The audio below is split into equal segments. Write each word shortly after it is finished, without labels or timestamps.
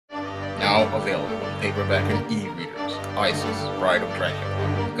Now available in paperback and e-readers. Isis, Bride of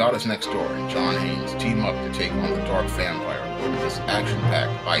Dracula. The Goddess Next Door and John Haynes team up to take on the Dark Vampire in this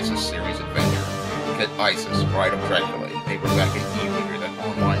action-packed Isis series adventure. Get Isis, Bride of Dracula in paperback and e-readers at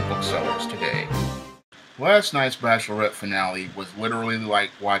online booksellers today. Last night's Bachelorette finale was literally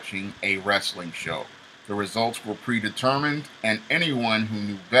like watching a wrestling show. The results were predetermined, and anyone who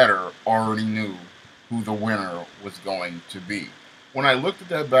knew better already knew who the winner was going to be. When I looked at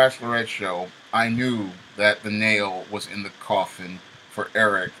that Bachelorette show, I knew that the nail was in the coffin for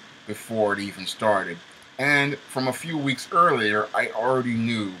Eric before it even started. And from a few weeks earlier, I already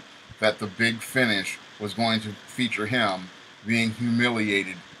knew that the big finish was going to feature him being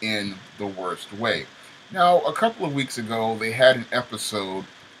humiliated in the worst way. Now, a couple of weeks ago, they had an episode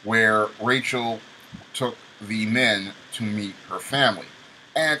where Rachel took the men to meet her family.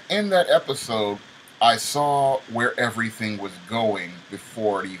 And in that episode, I saw where everything was going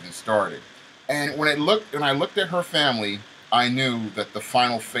before it even started. And when I looked at her family, I knew that the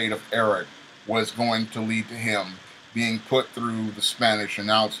final fate of Eric was going to lead to him being put through the Spanish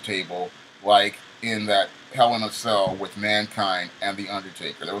announce table, like in that Hell in a Cell with Mankind and The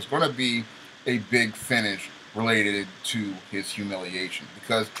Undertaker. There was going to be a big finish related to his humiliation.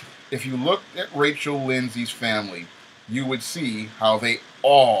 Because if you looked at Rachel Lindsay's family, you would see how they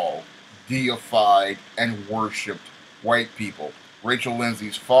all deified and worshipped white people. Rachel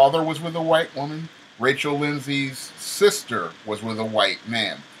Lindsay's father was with a white woman. Rachel Lindsay's sister was with a white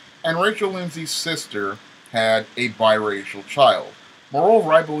man. And Rachel Lindsay's sister had a biracial child.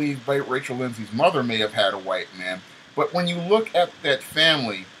 Moreover, I believe Rachel Lindsay's mother may have had a white man. But when you look at that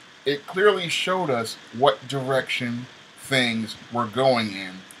family, it clearly showed us what direction things were going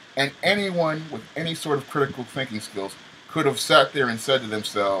in. And anyone with any sort of critical thinking skills could have sat there and said to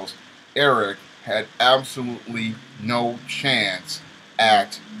themselves, Eric had absolutely no chance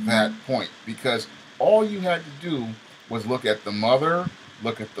at that point. Because all you had to do was look at the mother,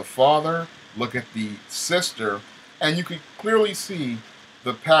 look at the father, look at the sister, and you could clearly see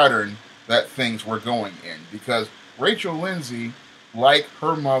the pattern that things were going in. Because Rachel Lindsay, like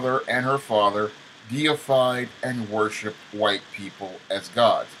her mother and her father, deified and worshipped white people as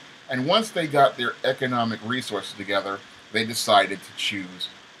gods. And once they got their economic resources together, they decided to choose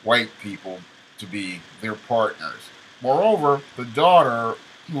white people to be their partners. Moreover, the daughter,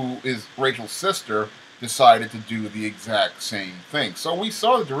 who is Rachel's sister, decided to do the exact same thing. So we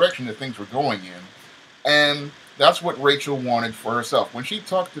saw the direction that things were going in, and that's what Rachel wanted for herself. When she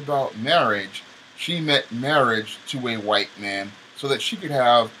talked about marriage, she meant marriage to a white man so that she could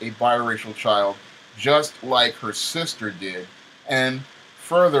have a biracial child just like her sister did, and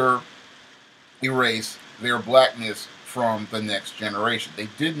further erase their blackness from the next generation. They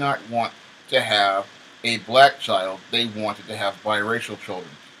did not want to have a black child. They wanted to have biracial children.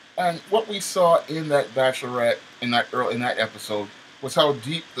 And what we saw in that Bachelorette, in that episode, was how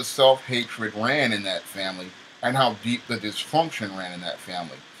deep the self-hatred ran in that family and how deep the dysfunction ran in that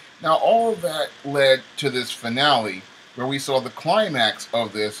family. Now, all of that led to this finale where we saw the climax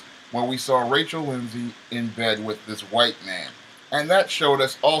of this, where we saw Rachel Lindsay in bed with this white man. And that showed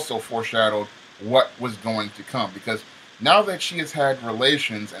us, also foreshadowed what was going to come. Because now that she has had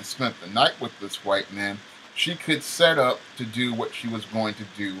relations and spent the night with this white man, she could set up to do what she was going to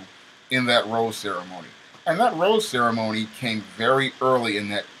do in that rose ceremony. And that rose ceremony came very early in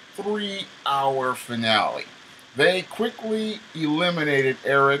that 3-hour finale. They quickly eliminated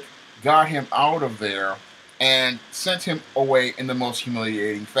Eric, got him out of there, and sent him away in the most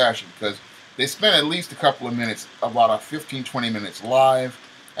humiliating fashion, because they spent at least a couple of minutes, about 15-20 minutes live,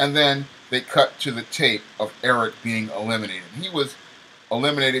 and then they cut to the tape of Eric being eliminated. He was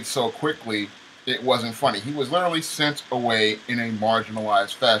eliminated so quickly, it wasn't funny. He was literally sent away in a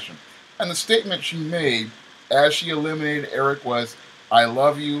marginalized fashion. And the statement she made as she eliminated Eric was, "I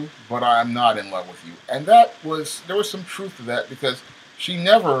love you, but I'm not in love with you." And there was some truth to that, because she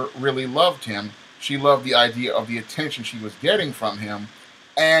never really loved him. She loved the idea of the attention she was getting from him,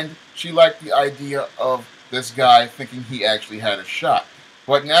 and she liked the idea of this guy thinking he actually had a shot.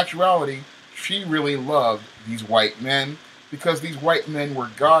 But in actuality, she really loved these white men, because these white men were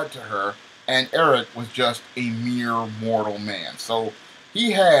God to her, and Eric was just a mere mortal man. So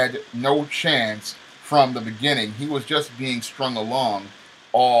he had no chance from the beginning. He was just being strung along,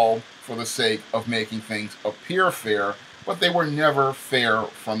 all for the sake of making things appear fair, but they were never fair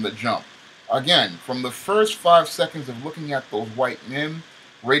from the jump. Again, from the first 5 seconds of looking at those white men,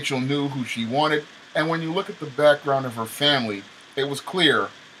 Rachel knew who she wanted, and when you look at the background of her family, it was clear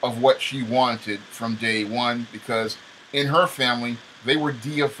of what she wanted from day one, because in her family, they were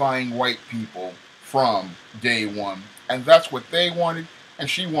deifying white people from day one. And that's what they wanted, and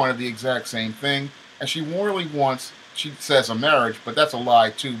she wanted the exact same thing. And she really wants, she says, a marriage, but that's a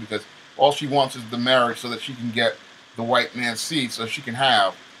lie too, because all she wants is the marriage so that she can get the white man's seed, so she can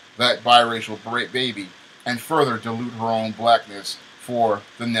have that biracial baby and further dilute her own blackness for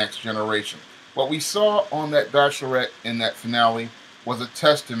the next generation. What we saw on that Bachelorette in that finale was a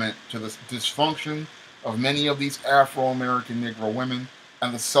testament to the dysfunction of many of these Afro-American Negro women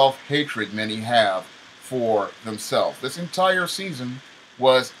and the self-hatred many have for themselves. This entire season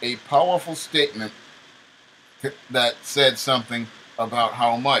was a powerful statement that said something about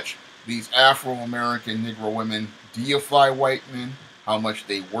how much these Afro-American Negro women deify white men, how much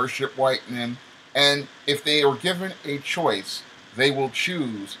they worship white men, and if they are given a choice, they will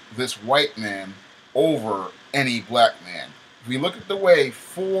choose this white man over any black man. If we look at the way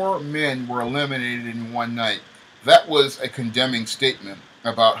 4 men were eliminated in one night, that was a condemning statement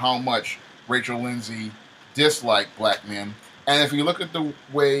about how much Rachel Lindsay disliked black men. And if you look at the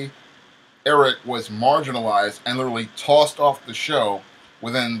way Eric was marginalized and literally tossed off the show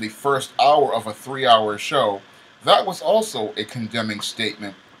within the first hour of a 3-hour show, that was also a condemning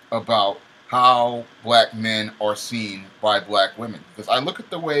statement about how black men are seen by black women. Because I look at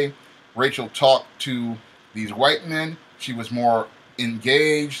the way Rachel talked to these white men, she was more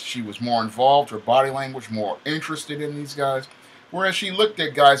engaged, she was more involved, her body language more interested in these guys. Whereas she looked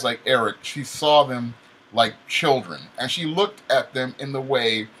at guys like Eric, she saw them like children. And she looked at them in the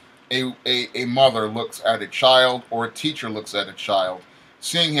way a mother looks at a child or a teacher looks at a child,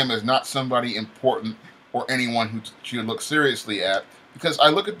 seeing him as not somebody important or anyone who she would look seriously at. Because I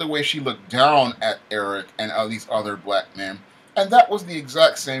look at the way she looked down at Eric and these other black men, and that was the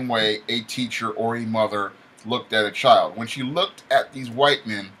exact same way a teacher or a mother looked at a child. When she looked at these white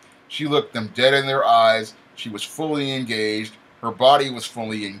men, she looked them dead in their eyes, she was fully engaged, her body was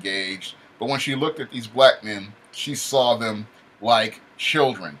fully engaged, but when she looked at these black men, she saw them like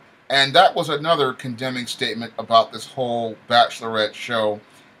children. And that was another condemning statement about this whole Bachelorette show,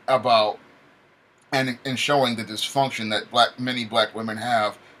 about and showing the dysfunction that many black women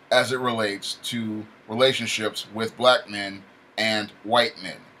have as it relates to relationships with black men and white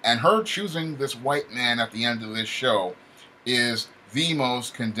men. And her choosing this white man at the end of this show is the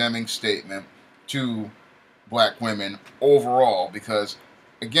most condemning statement to black women overall, because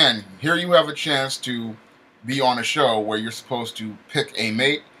again, here you have a chance to be on a show where you're supposed to pick a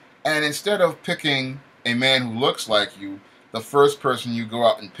mate, and instead of picking a man who looks like you, the first person you go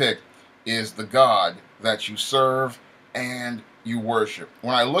out and pick is the God that you serve and you worship.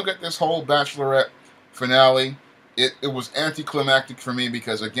 When I look at this whole Bachelorette finale, it was anticlimactic for me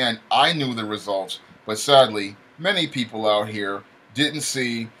because, again, I knew the results, but sadly, many people out here didn't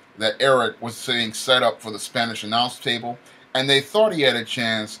see that Eric was sitting set up for the Spanish announce table, and they thought he had a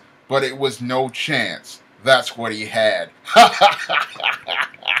chance, but it was no chance. That's what he had.